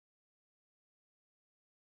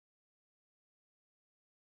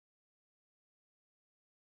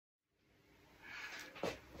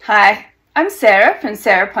Hi, I'm Sarah from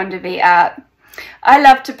Sarah Ponderby Art. I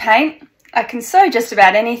love to paint. I can sew just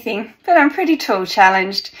about anything, but I'm pretty tool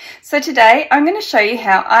challenged. So today I'm going to show you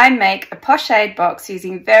how I make a pochade box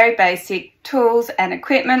using very basic tools and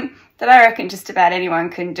equipment that I reckon just about anyone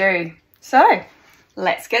can do. So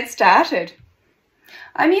let's get started.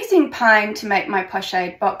 I'm using pine to make my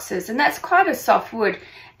pochade boxes, and that's quite a soft wood.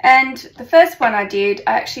 And the first one I did,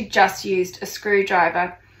 I actually just used a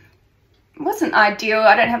screwdriver. It wasn't ideal.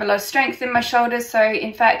 I don't have a lot of strength in my shoulders, so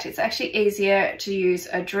in fact it's actually easier to use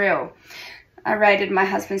a drill. I raided my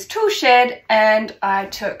husband's tool shed and I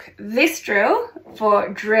took this drill for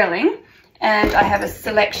drilling, and I have a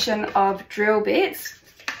selection of drill bits,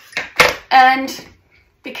 and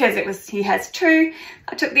because he has two,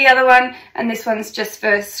 I took the other one, and this one's just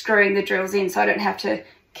for screwing the drills in so I don't have to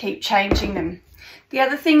keep changing them. The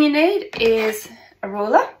other thing you need is a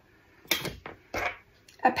ruler,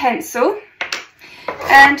 a pencil,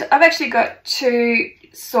 and I've actually got two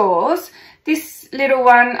saws. This little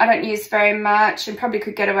one I don't use very much and probably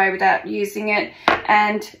could get away without using it,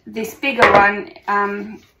 and this bigger one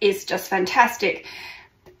is just fantastic.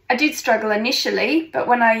 I did struggle initially, but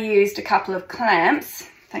when I used a couple of clamps,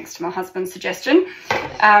 thanks to my husband's suggestion,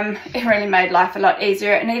 it really made life a lot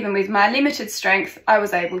easier, and even with my limited strength I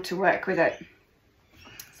was able to work with it.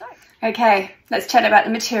 Okay, let's chat about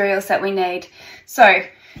the materials that we need. So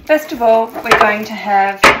first of all, we're going to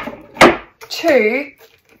have two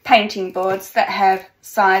painting boards that have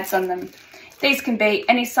sides on them. These can be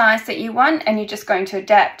any size that you want, and you're just going to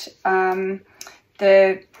adapt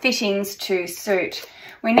the fittings to suit.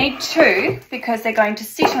 We need two because they're going to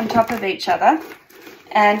sit on top of each other,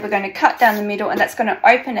 and we're going to cut down the middle, and that's going to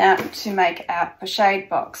open out to make our pochade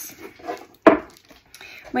box.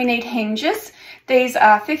 We need hinges. These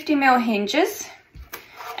are 50mm hinges,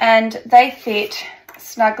 and they fit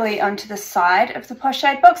snugly onto the side of the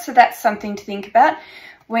pochade box, so that's something to think about.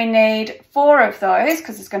 We need 4 of those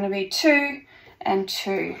because it's going to be 2 and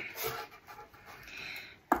 2.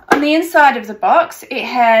 On the inside of the box, it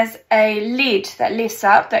has a lid that lifts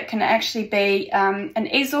up that can actually be an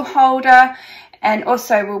easel holder, and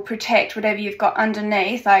also will protect whatever you've got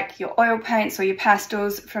underneath, like your oil paints or your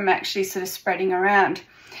pastels, from actually sort of spreading around.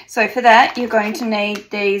 So for that, you're going to need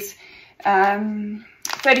these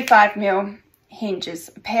 35mm hinges.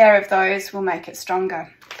 A pair of those will make it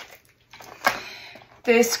stronger.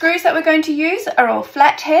 The screws that we're going to use are all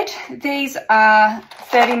flathead. These are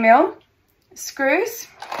 30mm screws,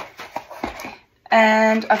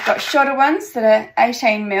 and I've got shorter ones that are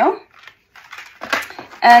 18mm,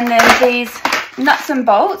 and then these nuts and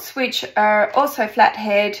bolts, which are also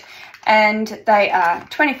flathead, and they are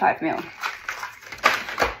 25mm.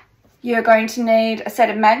 You're going to need a set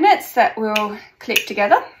of magnets that will clip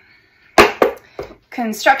together,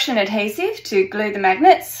 construction adhesive to glue the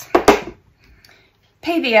magnets,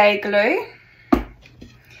 PVA glue,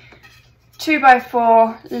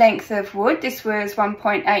 2x4 length of wood. This was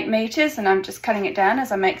 1.8 meters, and I'm just cutting it down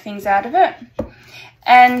as I make things out of it,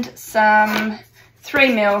 and some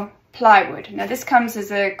 3mm plywood. Now this comes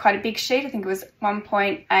as quite a big sheet. I think it was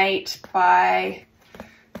 1.8 by, I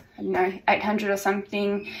don't know, 800 or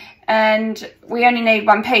something, and we only need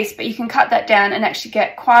one piece, but you can cut that down and actually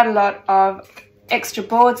get quite a lot of extra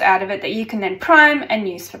boards out of it that you can then prime and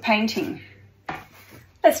use for painting.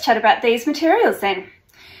 Let's chat about these materials then.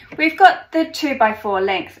 We've got the 2x4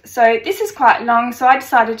 length, so this is quite long, so I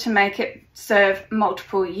decided to make it serve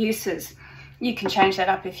multiple uses. You can change that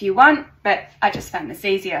up if you want, but I just found this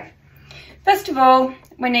easier. First of all,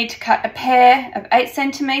 we need to cut a pair of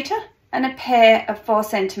 8cm and a pair of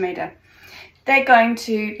 4cm. They're going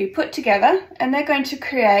to be put together, and they're going to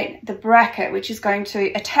create the bracket which is going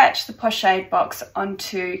to attach the pochade box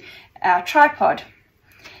onto our tripod.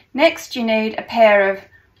 Next, you need a pair of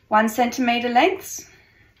 1cm lengths,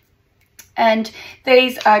 and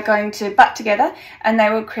these are going to butt together, and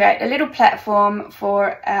they will create a little platform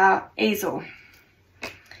for our easel.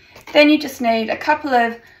 Then you just need a couple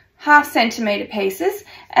of 1/2 centimetre pieces,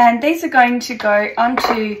 and these are going to go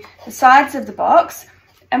onto the sides of the box,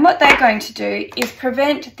 and what they're going to do is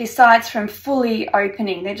prevent the sides from fully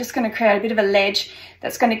opening. They're just going to create a bit of a ledge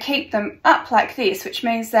that's going to keep them up like this, which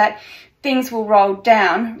means that things will roll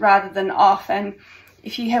down rather than off. And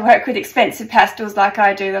if you work with expensive pastels like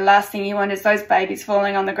I do, the last thing you want is those babies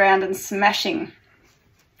falling on the ground and smashing.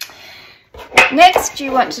 Next,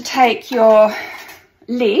 you want to take your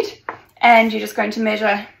lid, and you're just going to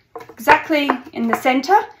measure exactly in the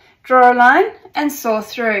center, draw a line and saw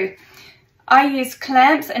through. I use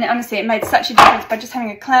clamps, and honestly it made such a difference by just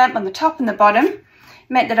having a clamp on the top and the bottom. It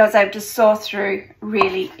meant that I was able to saw through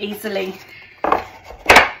really easily.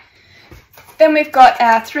 Then we've got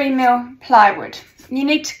our 3mm plywood. You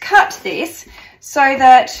need to cut this so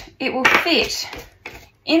that it will fit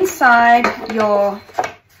inside your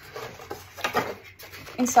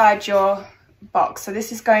box. So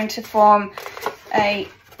this is going to form a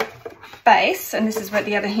base, and this is where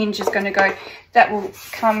the other hinge is going to go. That will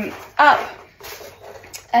come up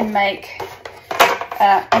and make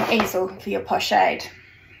an easel for your pochade.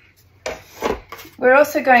 We're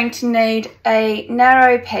also going to need a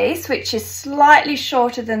narrow piece which is slightly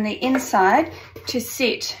shorter than the inside to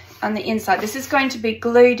sit on the inside. This is going to be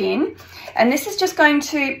glued in, and this is just going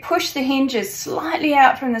to push the hinges slightly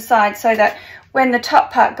out from the side so that when the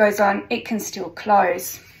top part goes on, it can still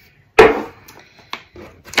close.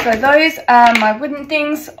 So those are my wooden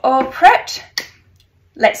things all prepped.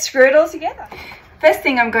 Let's screw it all together. First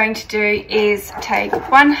thing I'm going to do is take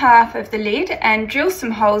 1/2 of the lid and drill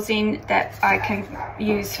some holes in that I can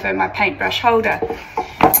use for my paintbrush holder.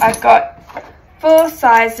 I've got 4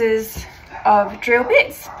 sizes of drill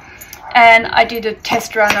bits, and I did a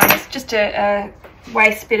test run on this, just a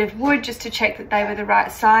waste bit of wood, just to check that they were the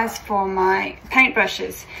right size for my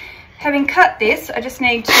paintbrushes. Having cut this, I just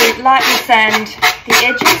need to lightly sand the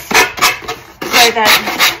edges so that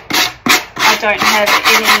I don't have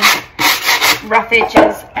any rough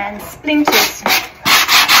edges and splinters.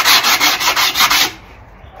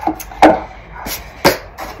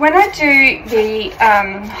 When I do the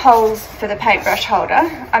holes for the paintbrush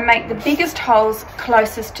holder, I make the biggest holes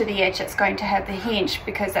closest to the edge that's going to have the hinge,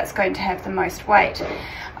 because that's going to have the most weight.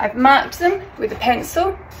 I've marked them with a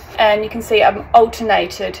pencil, and you can see I've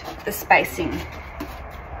alternated the spacing.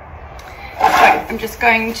 So I'm just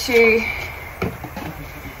going to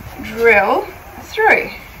drill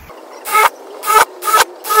through.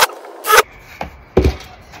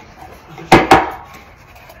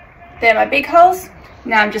 They're my big holes.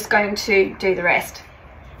 Now I'm just going to do the rest.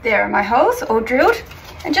 There are my holes all drilled,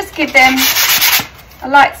 and just give them a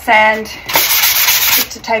light sand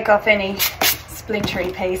just to take off any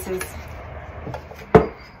splintery pieces.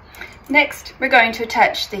 Next, we're going to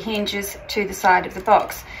attach the hinges to the side of the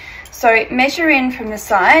box. So measure in from the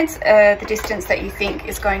sides the distance that you think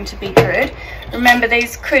is going to be good. Remember,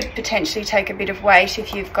 these could potentially take a bit of weight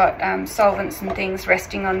if you've got solvents and things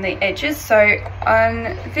resting on the edges. So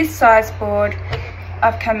on this size board,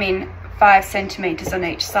 I've come in 5 centimeters on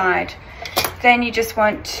each side. Then you just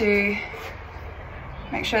want to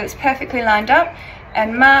make sure it's perfectly lined up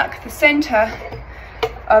and mark the center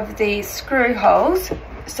of the screw holes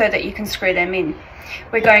so that you can screw them in.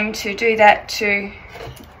 We're going to do that to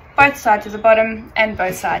both sides of the bottom and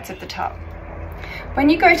both sides of the top. When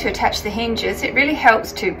you go to attach the hinges, it really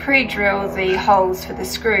helps to pre-drill the holes for the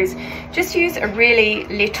screws. Just use a really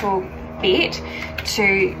little bit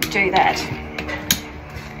to do that.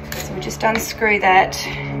 So we'll just unscrew that,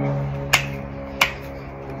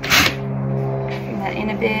 bring that in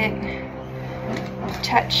a bit,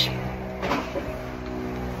 attach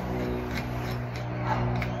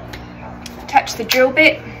the drill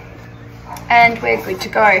bit, and we're good to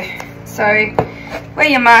go. So where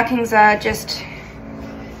your markings are, just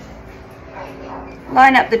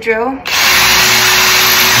line up the drill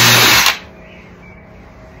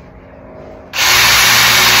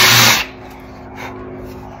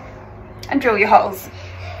and drill your holes.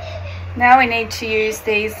 Now we need to use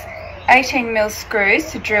these 18mm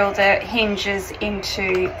screws to drill the hinges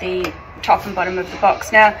into the top and bottom of the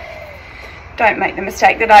box. Now, don't make the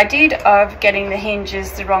mistake that I did of getting the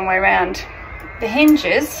hinges the wrong way around. The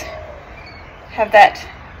hinges have that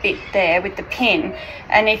bit there with the pin,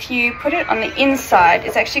 and if you put it on the inside,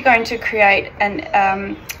 it's actually going to create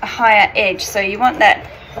a higher edge. So you want that,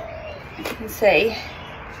 you can see,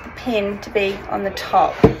 the pin to be on the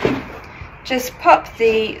top. Just pop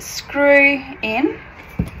the screw in,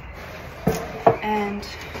 and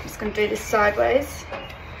I'm just going to do this sideways,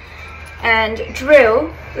 and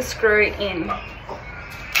drill the screw in.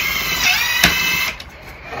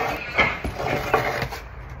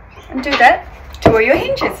 And do that to all your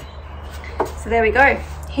hinges. So there we go,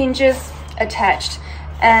 hinges attached,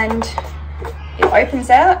 and it opens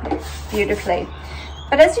out beautifully.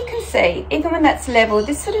 But as you can see, even when that's level,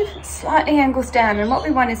 this sort of slightly angles down, and what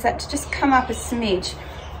we want is that to just come up a smidge.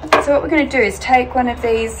 So what we're going to do is take one of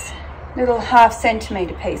these little 1/2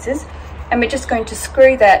 centimeter pieces, and we're just going to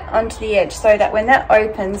screw that onto the edge so that when that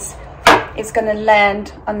opens, it's going to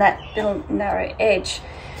land on that little narrow edge.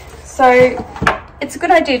 So it's a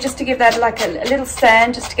good idea just to give that like a little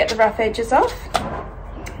sand, just to get the rough edges off.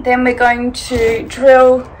 Then we're going to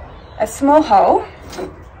drill a small hole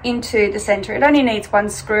into the center. It only needs 1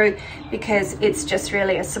 screw because it's just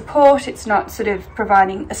really a support. It's not sort of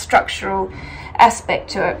providing a structural aspect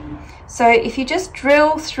to it. So if you just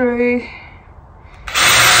drill through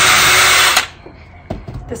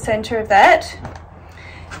the center of that,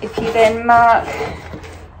 if you then mark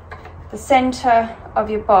the center of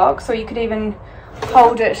your box, or you could even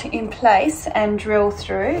hold it in place and drill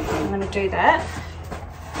through. I'm going to do that.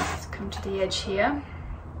 Let's come to the edge here.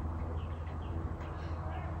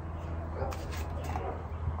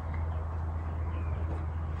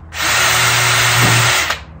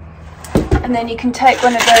 And then you can take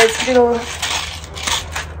one of those little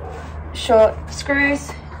short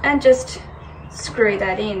screws and just screw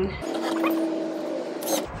that in.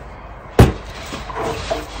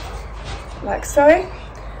 Like so.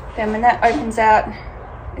 Then when that opens out,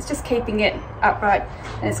 it's just keeping it upright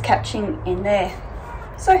and it's catching in there.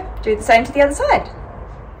 So do the same to the other side.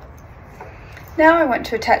 Now I want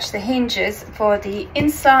to attach the hinges for the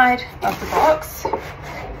inside of the box.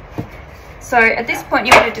 So at this point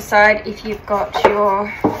you want to decide if you've got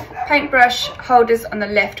your paintbrush holders on the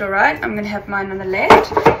left or right. I'm going to have mine on the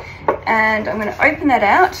left, and I'm going to open that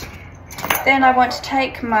out. Then I want to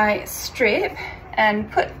take my strip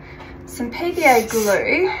and put some PVA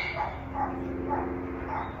glue,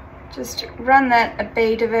 just run that, a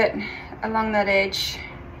bead of it along that edge,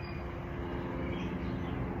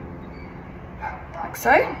 like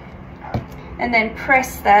so, and then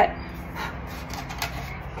press that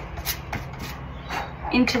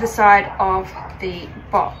into the side of the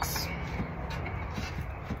box.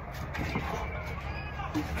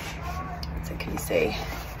 So can you see,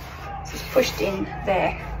 it's just pushed in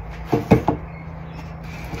there.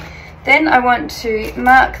 Then I want to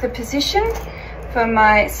mark the position for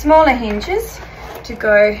my smaller hinges to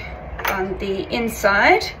go on the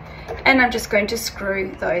inside, and I'm just going to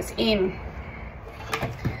screw those in.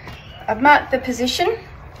 I've marked the position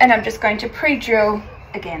and I'm just going to pre-drill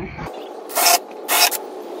again.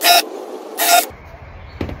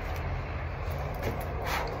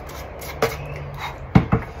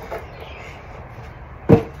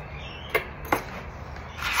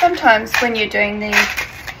 Sometimes when you're doing the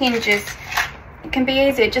hinges, it can be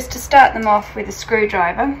easier just to start them off with a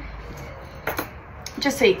screwdriver,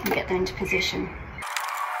 just so you can get them into position.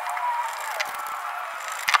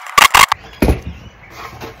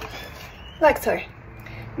 Like so.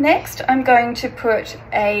 Next, I'm going to put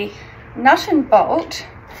a nut and bolt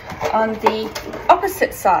on the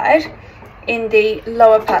opposite side in the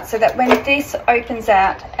lower part, so that when this opens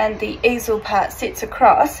out and the easel part sits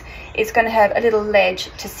across, it's going to have a little ledge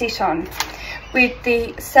to sit on. With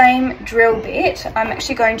the same drill bit, I'm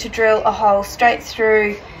actually going to drill a hole straight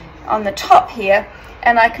through on the top here,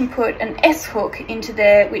 and I can put an S hook into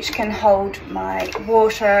there which can hold my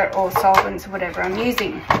water or solvents or whatever I'm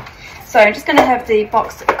using. So I'm just going to have the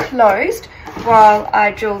box closed while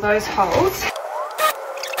I drill those holes.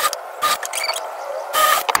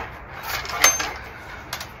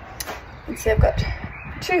 You can see I've got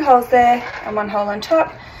 2 holes there and 1 hole on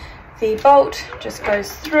top. The bolt just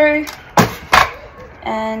goes through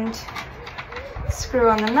and screw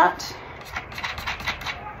on the nut.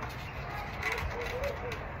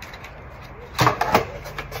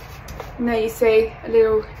 And there you see a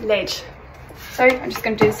little ledge. So I'm just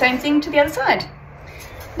going to do the same thing to the other side.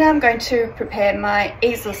 Now I'm going to prepare my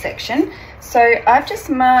easel section. So I've just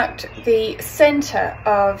marked the center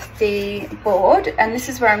of the board, and this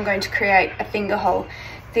is where I'm going to create a finger hole.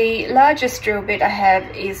 The largest drill bit I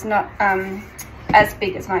have is not as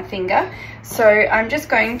big as my finger, so I'm just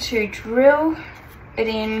going to drill it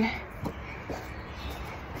in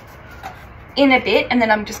a bit, and then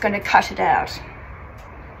I'm just going to cut it out.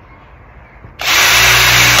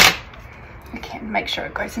 Okay, make sure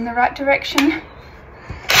it goes in the right direction.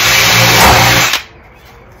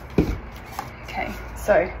 Okay,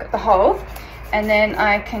 so got the hole, and then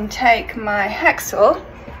I can take my hacksaw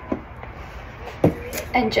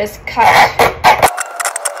and just cut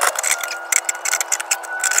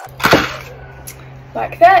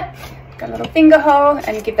like that. Got a little finger hole,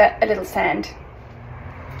 and give that a little sand.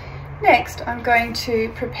 Next, I'm going to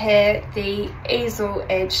prepare the easel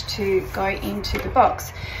edge to go into the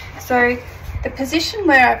box. So the position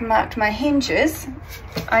where I've marked my hinges,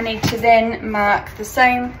 I need to then mark the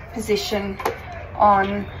same position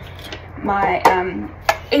on my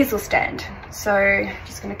easel stand. So I'm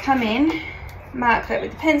just going to come in, mark that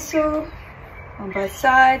with a pencil on both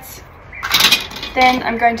sides. Then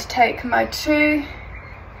I'm going to take my 2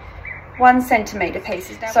 1 centimetre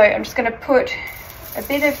pieces. So I'm just going to put a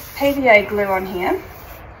bit of PVA glue on here,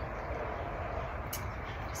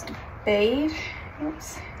 just a bead.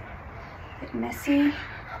 Oops, a bit messy.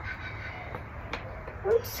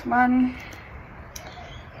 Oops, 1,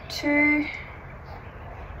 2,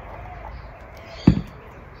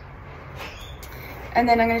 And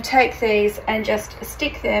then I'm going to take these and just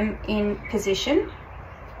stick them in position.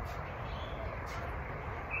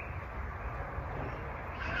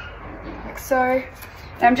 Like so.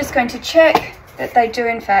 And I'm just going to check that they do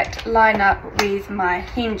in fact line up with my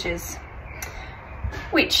hinges,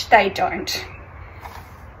 which they don't.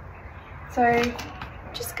 So I'm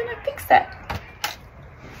just going to fix that.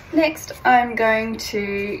 Next, I'm going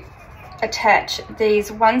to attach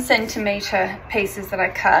these 1 centimetre pieces that I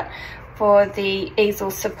cut for the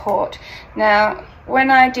easel support. Now,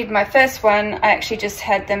 when I did my first one, I actually just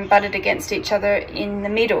had them butted against each other in the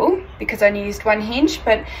middle because I only used 1 hinge,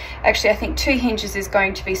 but actually I think 2 hinges is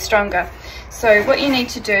going to be stronger. So what you need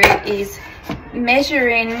to do is measure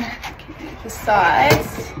in the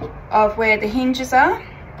size of where the hinges are.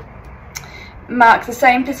 Mark the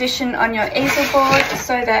same position on your easel board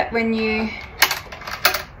so that when you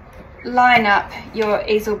line up your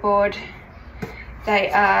easel board, they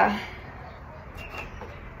are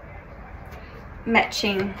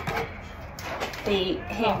matching the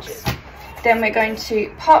hinges. Then we're going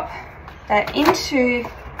to pop that into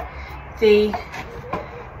the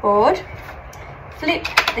board, flip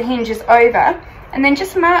the hinges over, and then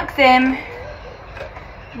just mark them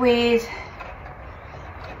with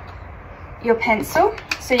your pencil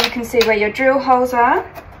so you can see where your drill holes are.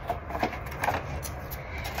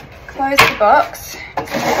 Close the box, just get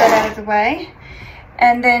that out of the way,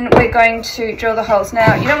 and then we're going to drill the holes.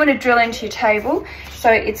 Now, you don't want to drill into your table, so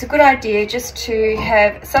it's a good idea just to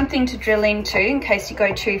have something to drill into in case you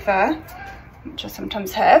go too far, which I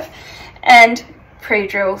sometimes have, and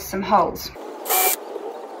pre-drill some holes.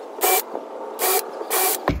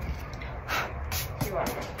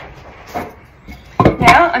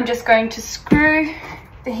 Now I'm just going to screw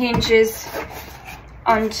the hinges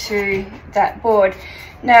onto that board.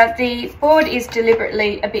 Now the board is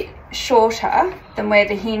deliberately a bit shorter than where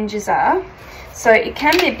the hinges are, so it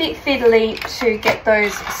can be a bit fiddly to get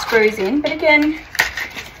those screws in, but again,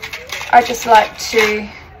 I just like to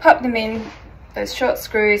pop them in, those short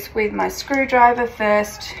screws, with my screwdriver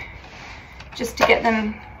first, just to get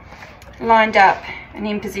them lined up and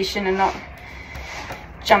in position and not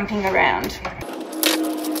jumping around.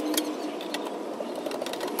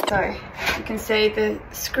 So you can see the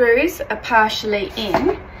screws are partially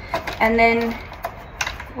in, and then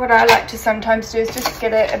what I like to sometimes do is just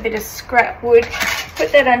get a bit of scrap wood,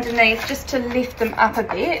 put that underneath just to lift them up a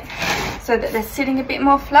bit so that they're sitting a bit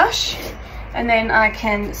more flush, and then I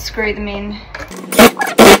can screw them in.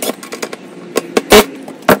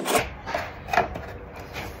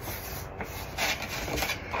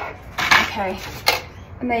 Okay,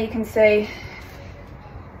 and there you can see,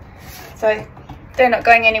 so they're not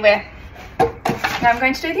going anywhere. Now I'm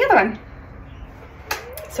going to do the other one.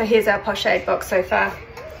 So here's our Pochade box so far.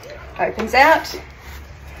 Opens out,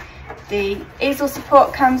 the easel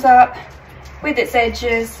support comes up with its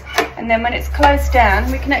edges, and then when it's closed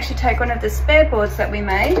down, we can actually take one of the spare boards that we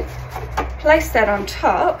made, place that on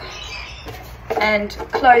top, and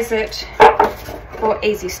close it for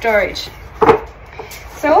easy storage.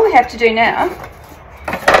 So all we have to do now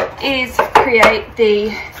is create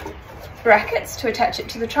the brackets to attach it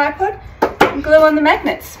to the tripod and glue on the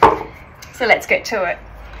magnets. So let's get to it.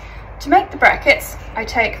 To make the brackets, I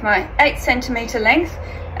take my 8 centimetre length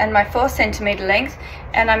and my 4 centimetre length,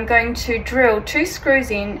 and I'm going to drill 2 screws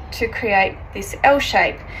in to create this L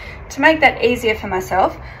shape. To make that easier for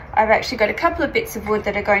myself, I've actually got a couple of bits of wood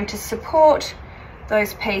that are going to support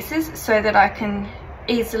those pieces so that I can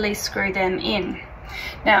easily screw them in.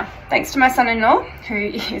 Now, thanks to my son-in-law, who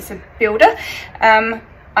is a builder,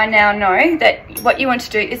 I now know that what you want to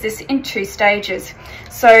do is this in 2 stages.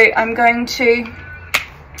 So I'm going to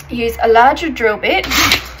use a larger drill bit,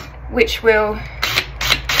 which will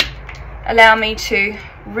allow me to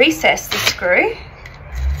recess the screw,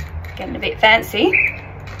 getting a bit fancy,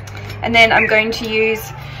 and then I'm going to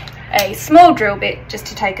use a small drill bit just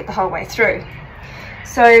to take it the whole way through.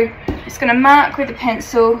 So I'm just going to mark with a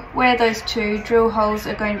pencil where those 2 drill holes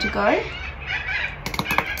are going to go.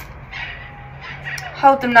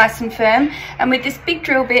 Hold them nice and firm, and with this big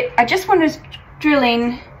drill bit I just want to drill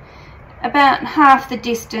in about half the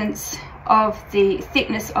distance of the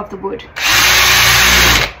thickness of the wood.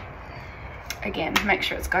 Again, make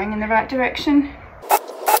sure it's going in the right direction.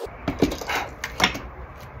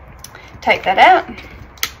 Take that out.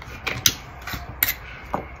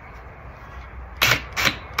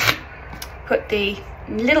 Put the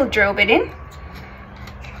little drill bit in.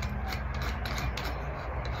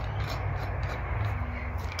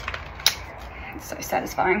 So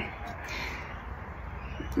satisfying.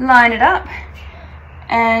 Line it up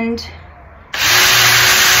and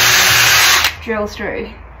drill through.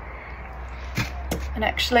 And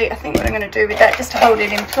actually, I think what I'm going to do with that, just to hold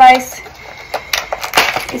it in place,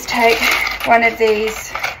 is take one of these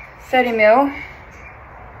 30mm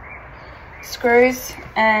screws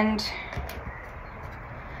and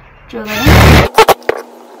drill them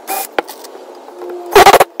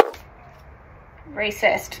in.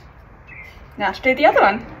 Recessed. Now to do the other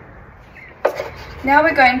one. Now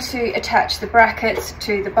we're going to attach the brackets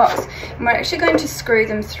to the box, and we're actually going to screw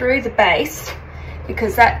them through the base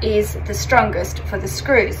because that is the strongest for the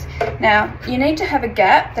screws. Now you need to have a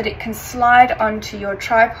gap that it can slide onto your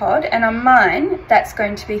tripod, and on mine that's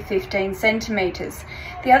going to be 15 centimeters.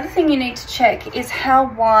 The other thing you need to check is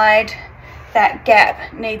how wide that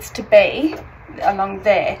gap needs to be along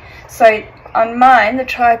there. So on mine the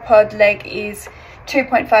tripod leg is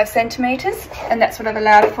 2.5 centimeters, and that's what I've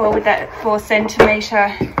allowed for with that 4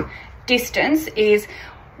 centimeter distance is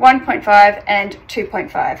 1.5 and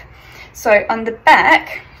 2.5. So on the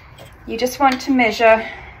back you just want to measure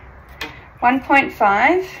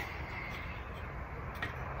 1.5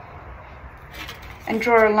 and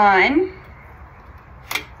draw a line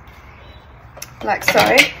like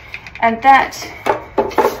so, and that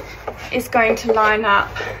is going to line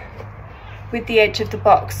up with the edge of the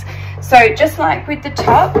box. So just like with the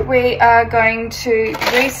top, we are going to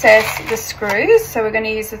recess the screws. So we're going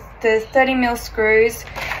to use the 30mm screws.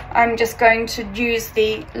 I'm just going to use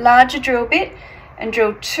the larger drill bit and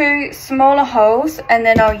drill 2 smaller holes, and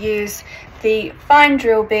then I'll use the fine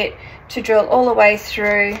drill bit to drill all the way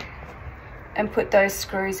through and put those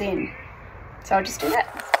screws in. So I'll just do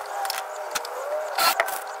that.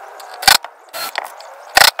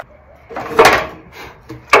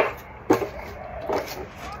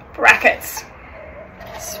 Brackets.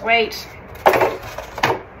 Sweet.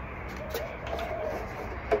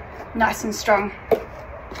 Nice and strong.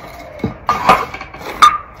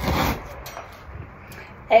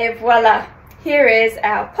 Et voila! Here is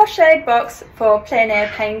our Pochade box for plein air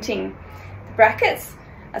painting. The brackets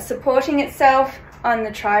are supporting itself on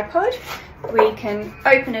the tripod. We can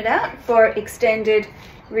open it out for extended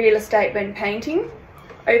real estate when painting.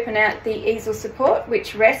 Open out the easel support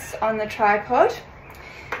which rests on the tripod.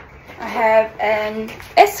 I have an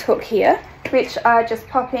S hook here which I just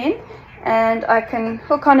pop in, and I can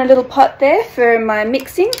hook on a little pot there for my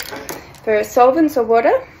mixing for solvents or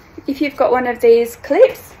water. If you've got one of these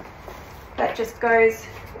clips, that just goes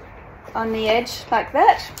on the edge like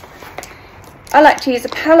that. I like to use a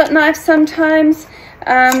palette knife sometimes.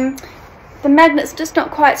 The magnet's just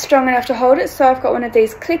not quite strong enough to hold it, so I've got one of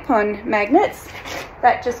these clip-on magnets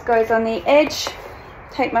that just goes on the edge.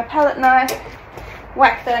 Take my palette knife,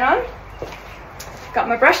 whack that on. Got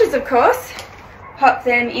my brushes, of course. Pop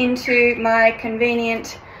them into my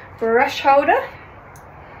convenient brush holder.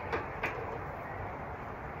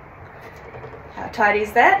 How tidy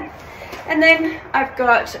is that? And then I've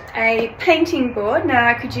got a painting board. Now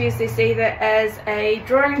I could use this either as a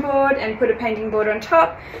drawing board and put a painting board on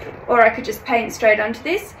top, or I could just paint straight onto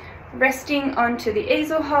this, resting onto the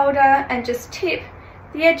easel holder, and just tip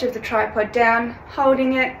the edge of the tripod down,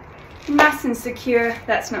 holding it nice and secure.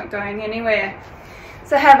 That's not going anywhere.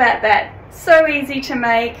 So how about that? So easy to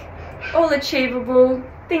make, all achievable,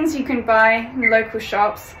 things you can buy in local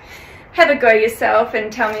shops. Have a go yourself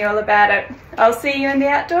and tell me all about it. I'll see you in the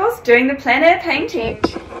outdoors doing the plein air painting.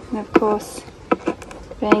 And of course,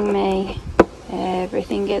 being me,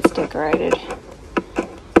 everything gets decorated.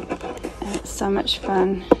 And it's so much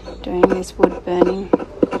fun doing this wood burning.